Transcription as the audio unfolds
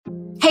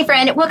Hey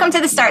friend, welcome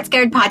to the Start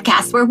Scared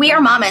podcast, where we are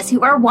mamas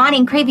who are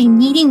wanting, craving,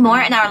 needing more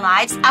in our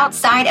lives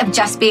outside of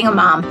just being a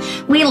mom.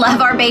 We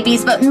love our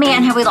babies, but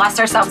man, have we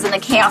lost ourselves in the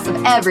chaos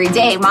of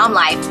everyday mom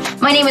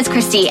life. My name is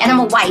Christy, and I'm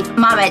a wife,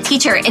 mama,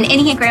 teacher, an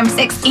Enneagram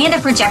 6, and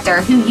a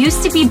projector who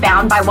used to be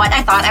bound by what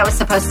I thought I was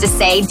supposed to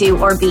say, do,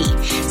 or be.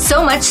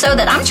 So much so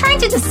that I'm trying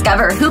to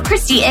discover who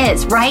Christy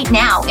is right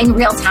now in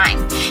real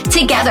time.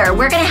 Together,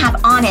 we're going to have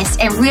honest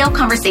and real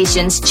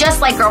conversations,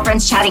 just like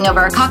girlfriends chatting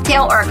over a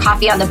cocktail or a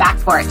coffee on the back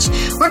porch.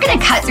 We're going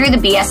to cut through the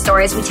BS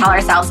stories we tell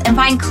ourselves and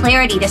find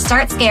clarity to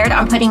start scared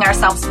on putting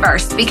ourselves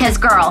first. Because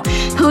girl,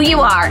 who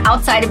you are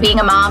outside of being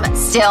a mom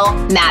still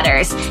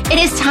matters. It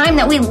is time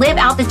that we live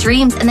out the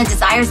dreams and the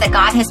desires that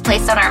God has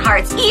placed on our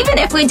hearts, even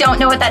if we don't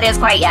know what that is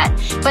quite yet.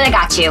 But I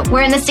got you.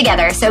 We're in this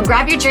together. So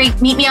grab your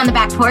drink, meet me on the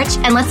back porch,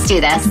 and let's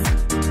do this.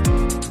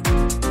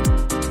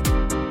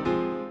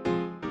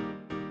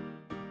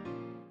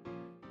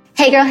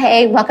 Hey girl,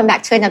 hey, welcome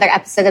back to another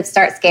episode of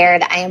Start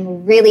Scared. I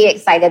am really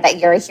excited that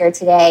you're here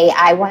today.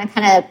 I want to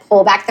kind of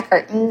pull back the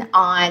curtain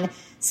on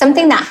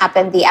something that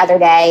happened the other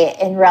day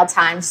in real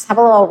time. Just have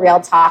a little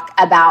real talk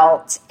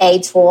about a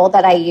tool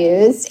that I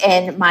used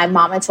in my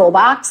mama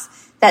toolbox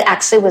that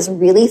actually was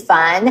really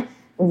fun,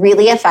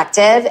 really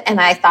effective, and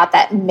I thought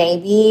that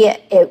maybe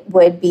it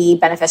would be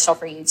beneficial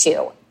for you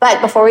too.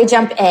 But before we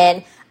jump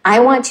in,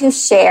 I want to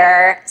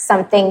share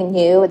something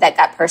new that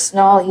got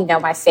personal. You know,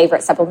 my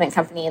favorite supplement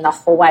company in the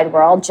whole wide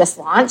world just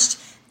launched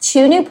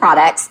 2 new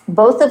products,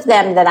 both of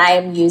them that I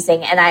am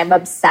using and I'm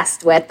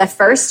obsessed with. The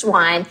first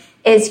one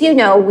is, you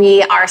know,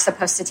 we are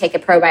supposed to take a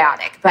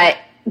probiotic, but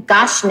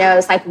gosh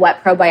knows like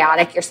what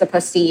probiotic you're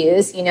supposed to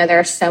use. You know,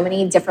 there are so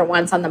many different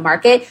ones on the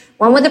market.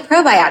 One with a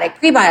probiotic,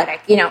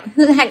 prebiotic, you know,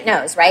 who the heck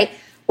knows, right?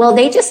 Well,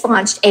 they just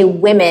launched a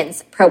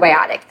women's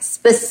probiotic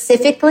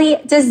specifically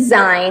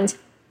designed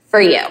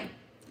for you,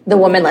 the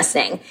woman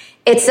listening.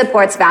 It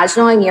supports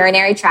vaginal and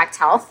urinary tract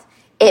health.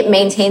 It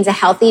maintains a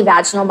healthy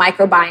vaginal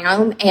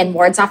microbiome and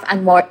wards off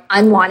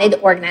unwanted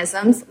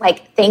organisms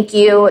like, thank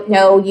you,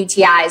 no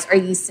UTIs or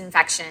yeast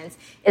infections.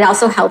 It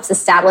also helps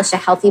establish a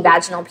healthy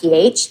vaginal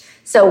pH.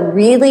 So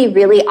really,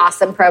 really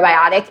awesome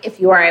probiotic if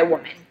you are a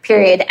woman,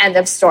 period, end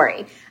of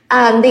story.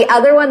 The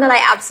other one that I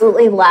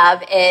absolutely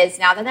love is,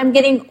 now that I'm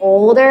getting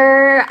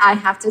older, I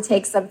have to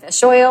take some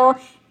fish oil,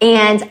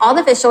 and all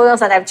the fish oils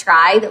that I've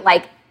tried,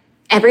 like,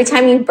 every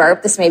time you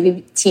burp, this may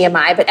be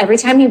TMI, but every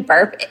time you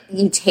burp,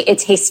 it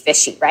tastes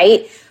fishy,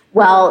 right?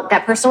 Well,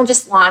 that person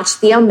just launched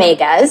the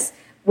Omegas,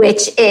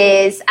 which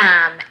is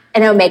an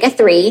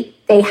omega-3.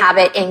 They have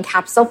it in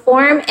capsule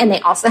form, and they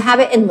also have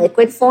it in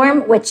liquid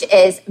form, which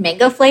is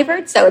mango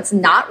flavored. So it's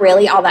not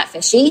really all that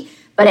fishy,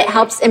 but it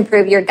helps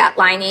improve your gut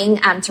lining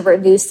to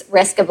reduce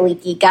risk of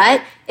leaky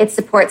gut. It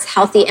supports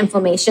healthy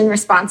inflammation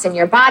response in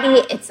your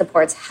body. It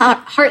supports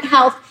heart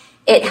health.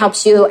 It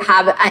helps you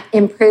have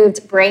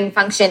improved brain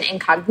function and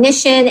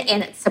cognition,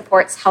 and it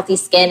supports healthy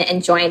skin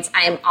and joints.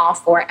 I am all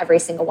for every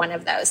single one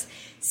of those.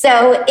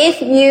 So if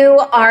you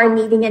are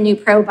needing a new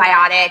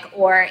probiotic,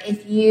 or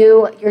if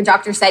your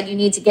doctor said you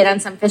need to get on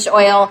some fish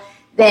oil,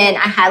 then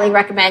I highly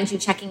recommend you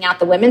checking out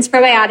the women's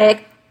probiotic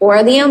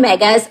or the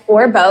Omegas,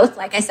 or both.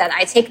 Like I said,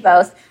 I take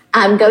both.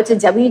 Go to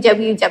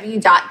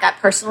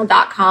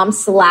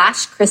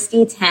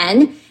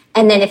www.gutpersonal.com/Christy10.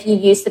 And then if you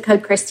use the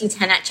code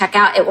Christy10 at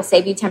checkout, it will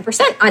save you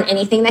 10% on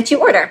anything that you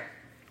order.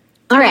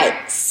 All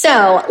right,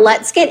 so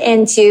let's get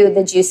into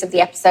the juice of the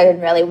episode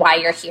and really why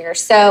you're here.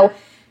 So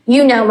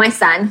you know my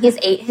son, he's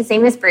 8. His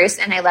name is Bruce,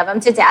 and I love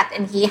him to death,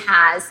 and he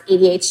has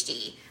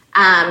ADHD,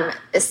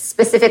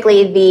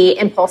 specifically the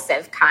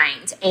impulsive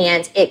kind,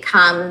 and it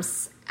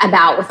comes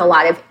about with a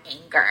lot of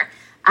anger.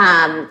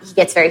 He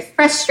gets very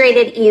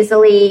frustrated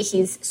easily.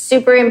 He's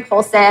super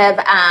impulsive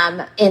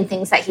in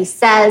things that he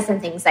says and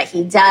things that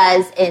he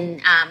does,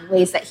 in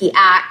ways that he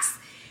acts.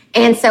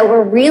 And so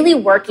we're really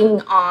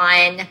working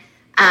on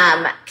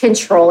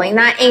controlling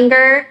that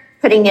anger,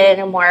 putting it in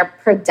a more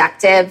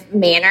productive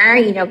manner,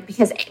 you know,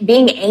 because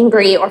being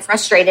angry or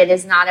frustrated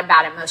is not a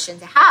bad emotion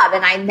to have.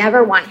 And I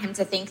never want him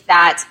to think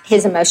that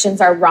his emotions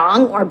are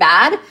wrong or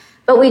bad,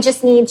 but we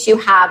just need to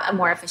have a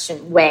more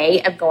efficient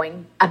way of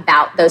going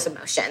about those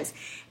emotions.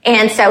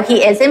 And so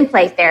he is in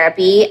play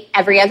therapy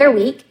every other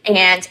week,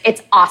 and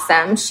it's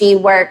awesome. She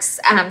works,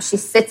 she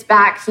sits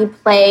back, he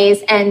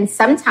plays, and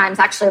sometimes,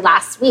 actually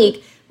last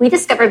week, we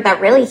discovered that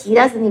really he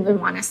doesn't even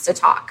want us to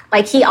talk.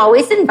 Like, he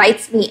always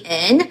invites me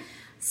in.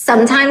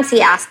 Sometimes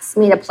he asks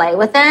me to play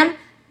with him,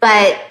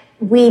 but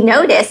we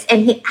noticed,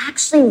 and he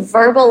actually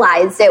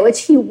verbalized it,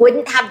 which he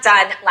wouldn't have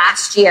done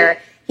last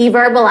year. He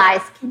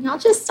verbalized, can y'all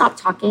just stop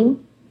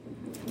talking?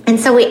 And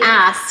so we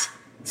asked,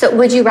 so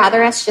would you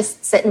rather us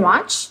just sit and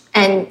watch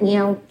and, you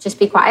know, just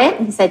be quiet?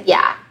 And he said,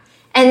 yeah.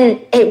 And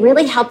it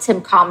really helped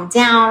him calm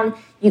down.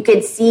 You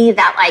could see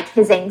that, like,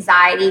 his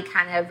anxiety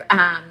kind of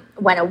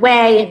went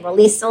away and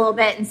released a little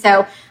bit. And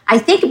so I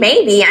think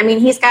maybe, I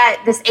mean, he's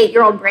got this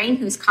 8-year-old brain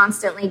who's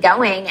constantly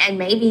going, and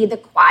maybe the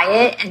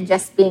quiet and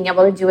just being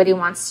able to do what he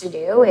wants to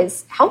do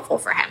is helpful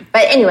for him.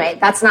 But anyway,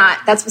 that's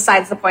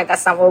besides the point.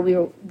 That's not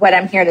what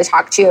I'm here to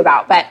talk to you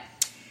about. But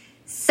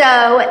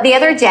So the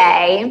other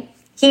day,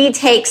 he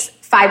takes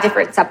 5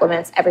 different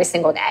supplements every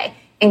single day,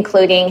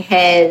 including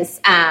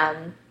his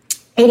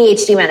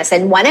ADHD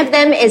medicine. One of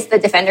them is the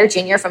Defender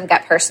Junior from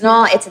Gut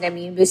Personal. It's an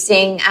immune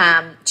boosting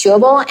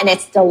chewable, and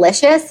it's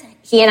delicious.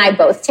 He and I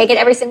both take it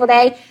every single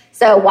day.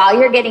 So while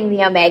you're getting the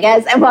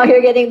omegas and while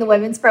you're getting the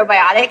women's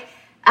probiotic,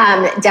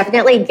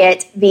 definitely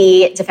get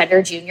the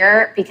Defender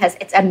Junior because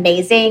it's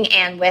amazing.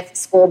 And with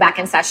school back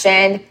in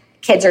session,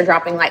 kids are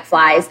dropping like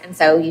flies. And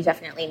so you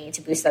definitely need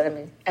to boost that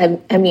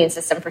immune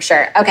system for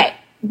sure. Okay,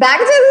 back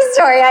to the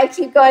story. I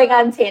keep going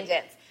on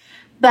tangents.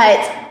 But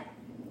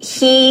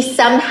he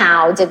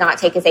somehow did not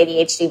take his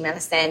ADHD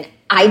medicine.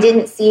 I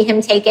didn't see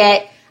him take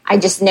it. I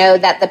just know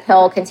that the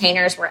pill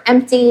containers were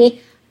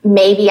empty.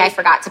 Maybe I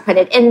forgot to put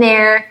it in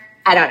there.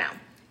 I don't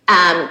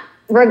know.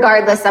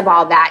 Regardless of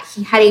all that,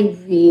 he had a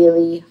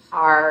really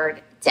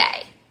hard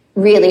day.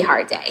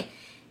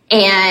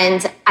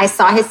 And I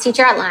saw his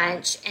teacher at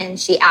lunch, and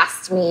she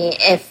asked me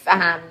if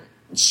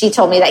she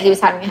told me that he was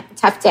having a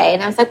tough day.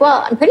 And I was like,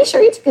 well, I'm pretty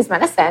sure he took his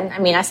medicine. I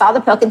mean, I saw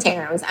the pill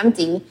container. It was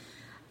empty.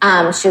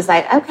 She was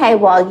like, okay,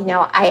 well,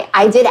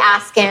 I did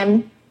ask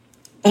him,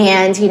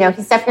 and,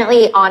 he's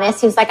definitely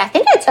honest. He was like, I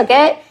think I took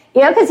it,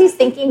 because he's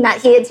thinking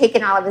that he had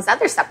taken all of his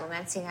other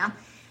supplements,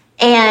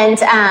 And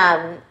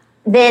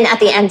then at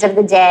the end of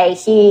the day,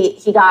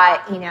 he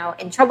got,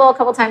 in trouble a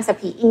couple times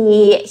at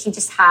PE. He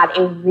just had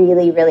a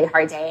really, really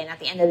hard day. And at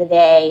the end of the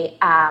day,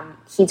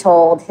 he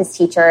told his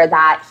teacher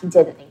that he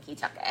didn't think he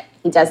took it.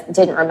 He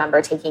didn't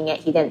remember taking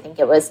it. He didn't think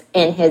it was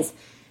in his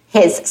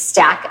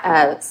stack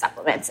of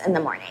supplements in the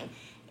morning.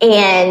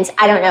 And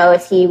I don't know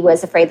if he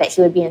was afraid that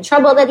he would be in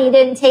trouble that he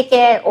didn't take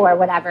it or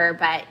whatever.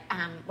 But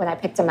when I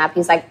picked him up,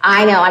 he's like,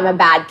 I know I'm a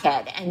bad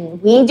kid.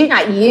 And we do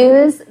not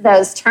use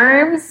those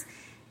terms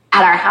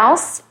at our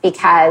house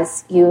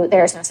because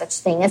there's no such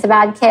thing as a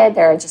bad kid.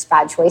 There are just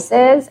bad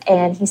choices.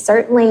 And he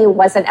certainly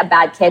wasn't a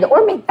bad kid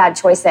or made bad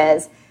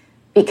choices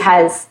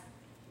because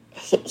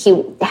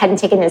he hadn't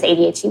taken his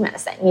ADHD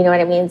medicine. You know what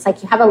I mean? It's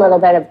like you have a little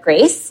bit of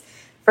grace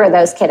for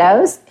those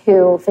kiddos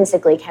who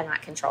physically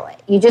cannot control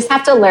it. You just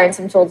have to learn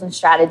some tools and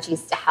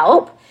strategies to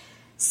help.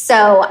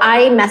 So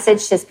I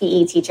messaged his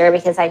PE teacher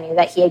because I knew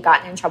that he had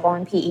gotten in trouble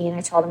in PE. And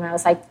I told him, I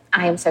was like,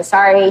 I am so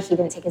sorry. He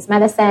didn't take his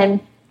medicine.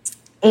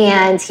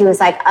 And he was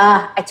like,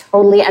 I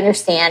totally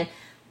understand.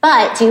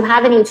 But do you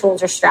have any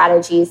tools or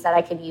strategies that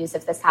I could use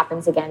if this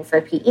happens again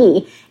for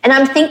PE? And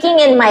I'm thinking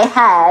in my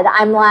head,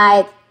 I'm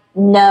like,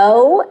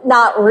 no,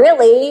 not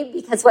really.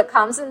 Because what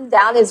calms him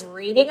down is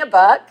reading a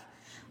book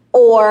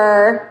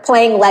or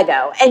playing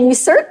Lego. And you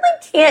certainly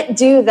can't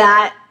do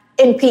that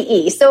in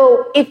PE.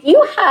 So if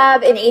you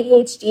have an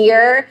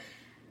ADHDer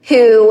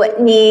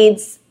who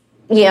needs,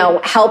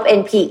 help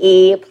in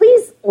PE,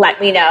 please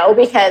let me know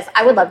because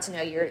I would love to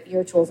know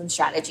your tools and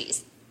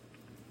strategies.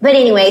 But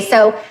anyway,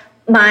 so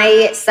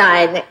my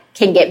son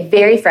can get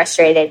very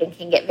frustrated and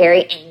can get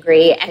very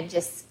angry and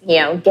just,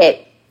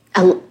 get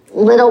a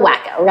little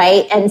wacko,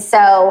 right? And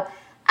so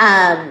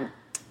in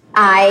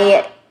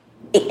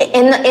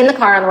the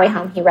car on the way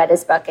home, he read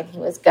his book and he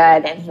was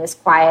good and he was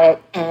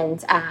quiet.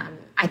 And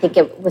I think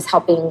it was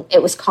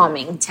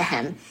calming to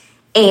him.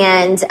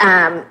 And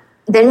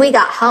then we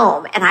got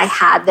home and I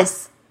had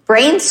this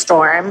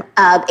brainstorm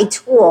of a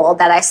tool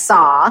that I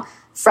saw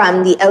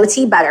from the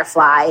OT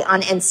Butterfly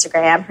on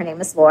Instagram. Her name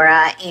is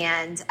Laura,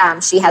 and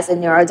she has a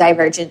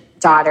neurodivergent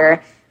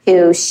daughter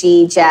who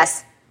she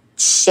just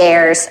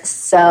shares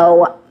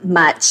so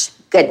much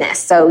goodness.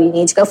 So you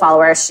need to go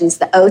follow her. She's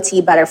the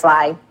OT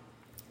Butterfly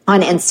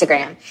on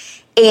Instagram.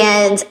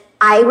 And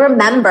I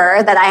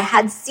remember that I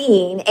had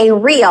seen a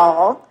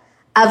reel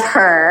of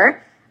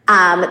her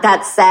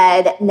that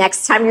said,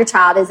 next time your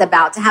child is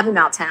about to have a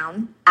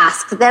meltdown,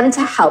 ask them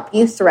to help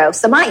you throw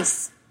some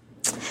ice.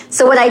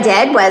 So what I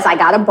did was I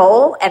got a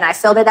bowl and I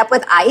filled it up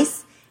with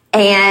ice.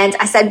 And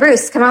I said,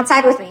 Bruce, come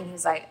outside with me. And he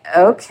was like,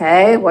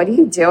 okay, what are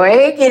you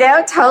doing?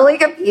 Totally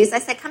confused. I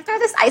said, come throw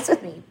this ice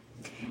with me.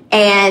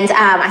 And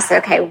I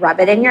said, okay, rub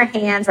it in your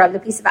hands, rub the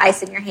piece of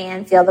ice in your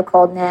hand, feel the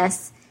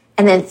coldness,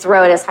 and then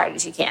throw it as hard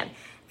as you can.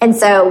 And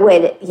so it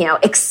would,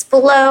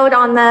 explode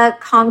on the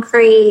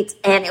concrete,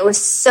 and it was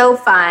so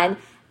fun.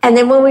 And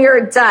then when we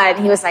were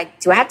done, he was like,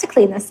 do I have to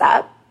clean this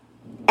up?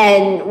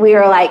 And we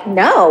were like,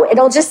 no,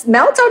 it'll just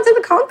melt onto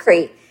the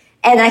concrete.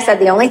 And I said,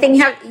 the only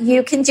thing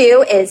you can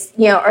do is,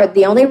 or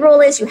the only rule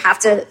is you have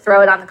to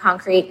throw it on the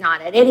concrete,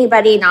 not at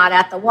anybody, not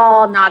at the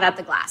wall, not at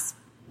the glass,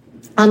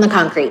 on the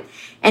concrete.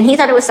 And he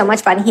thought it was so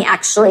much fun. He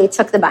actually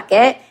took the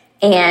bucket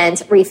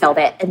and refilled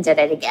it and did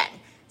it again.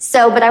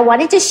 So, but I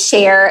wanted to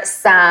share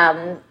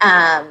some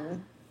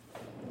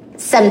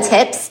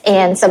tips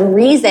and some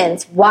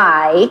reasons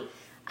why,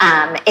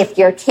 if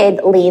your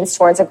kid leans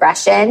towards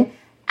aggression,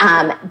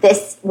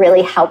 this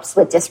really helps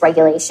with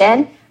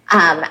dysregulation,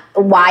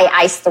 why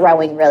ice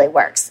throwing really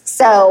works.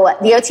 So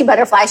the OT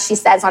Butterfly, she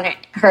says on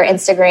her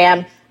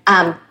Instagram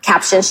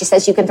caption, she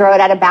says you can throw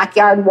it at a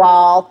backyard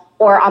wall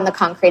or on the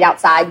concrete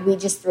outside. We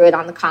just threw it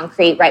on the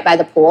concrete right by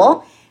the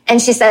pool. And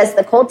she says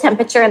the cold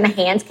temperature in the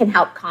hands can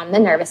help calm the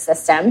nervous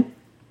system.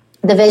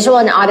 The visual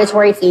and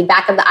auditory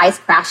feedback of the ice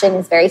crashing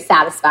is very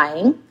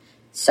satisfying.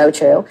 So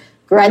true.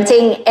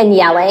 Grunting and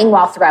yelling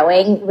while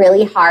throwing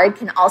really hard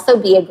can also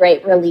be a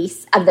great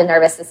release of the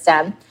nervous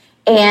system.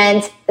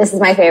 And this is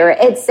my favorite.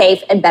 It's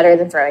safe and better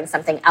than throwing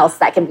something else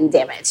that can be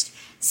damaged.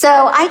 So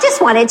I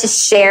just wanted to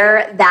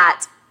share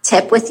that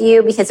tip with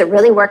you because it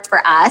really worked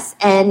for us.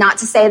 And not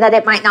to say that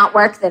it might not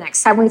work the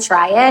next time we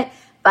try it,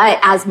 but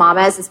as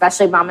mamas,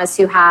 especially mamas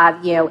who have,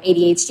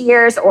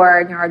 ADHDers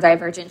or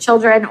neurodivergent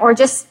children or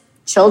just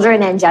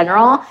children in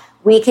general,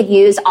 we could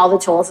use all the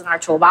tools in our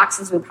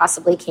toolbox as we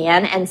possibly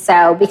can. And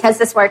so because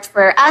this worked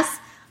for us,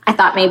 I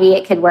thought maybe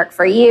it could work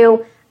for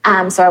you.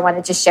 So I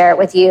wanted to share it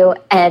with you.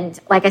 And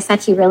like I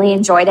said, he really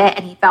enjoyed it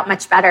and he felt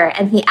much better.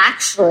 And he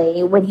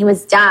actually, when he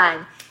was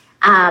done,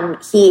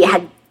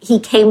 he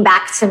came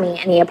back to me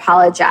and he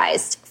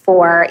apologized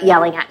for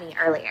yelling at me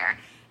earlier.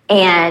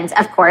 And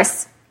of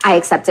course, I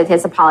accepted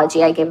his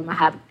apology. I gave him a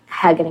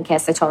hug and a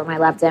kiss. I told him I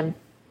loved him.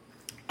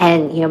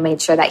 And,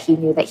 made sure that he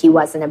knew that he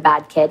wasn't a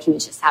bad kid. He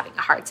was just having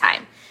a hard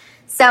time.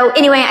 So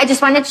anyway, I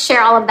just wanted to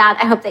share all of that.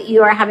 I hope that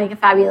you are having a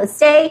fabulous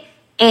day.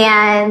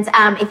 And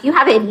if you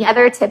have any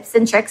other tips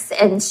and tricks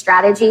and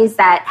strategies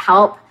that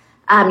help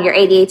your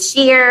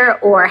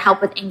ADHD or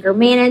help with anger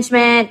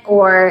management,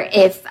 or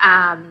if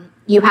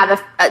you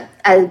have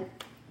a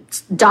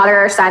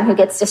daughter or son who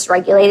gets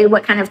dysregulated,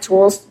 what kind of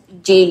tools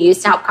do you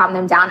use to help calm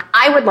them down?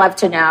 I would love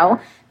to know.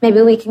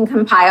 Maybe we can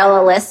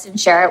compile a list and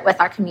share it with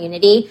our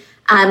community.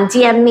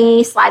 DM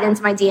me, slide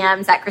into my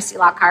DMs at Christy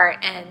Lockhart,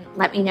 and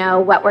let me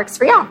know what works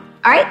for y'all.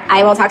 All right,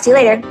 I will talk to you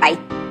later. Bye.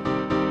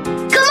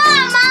 Come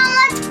on, Mom,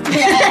 let's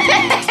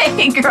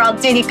Hey, girl,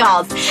 duty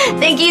calls.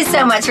 Thank you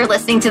so much for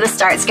listening to the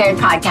Start Scared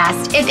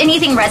podcast. If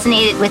anything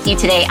resonated with you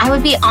today, I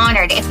would be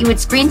honored if you would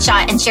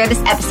screenshot and share this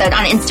episode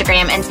on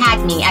Instagram and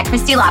tag me at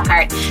Christy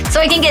Lockhart so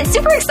I can get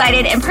super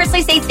excited and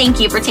personally say thank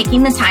you for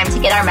taking the time to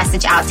get our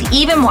message out to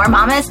even more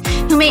mamas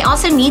who may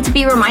also need to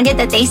be reminded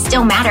that they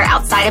still matter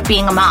outside of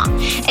being a mom.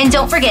 And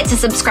don't forget to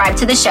subscribe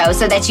to the show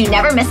so that you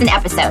never miss an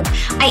episode.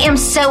 I am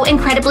so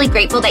incredibly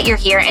grateful that you're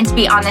here and to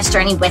be on this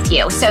journey with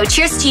you. So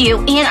cheers to you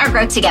and our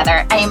growth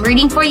together. I am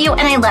rooting for you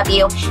and I love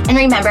you. And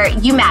remember,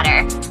 you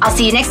matter. I'll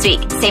see you next week.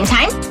 Same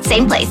time,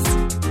 same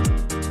place.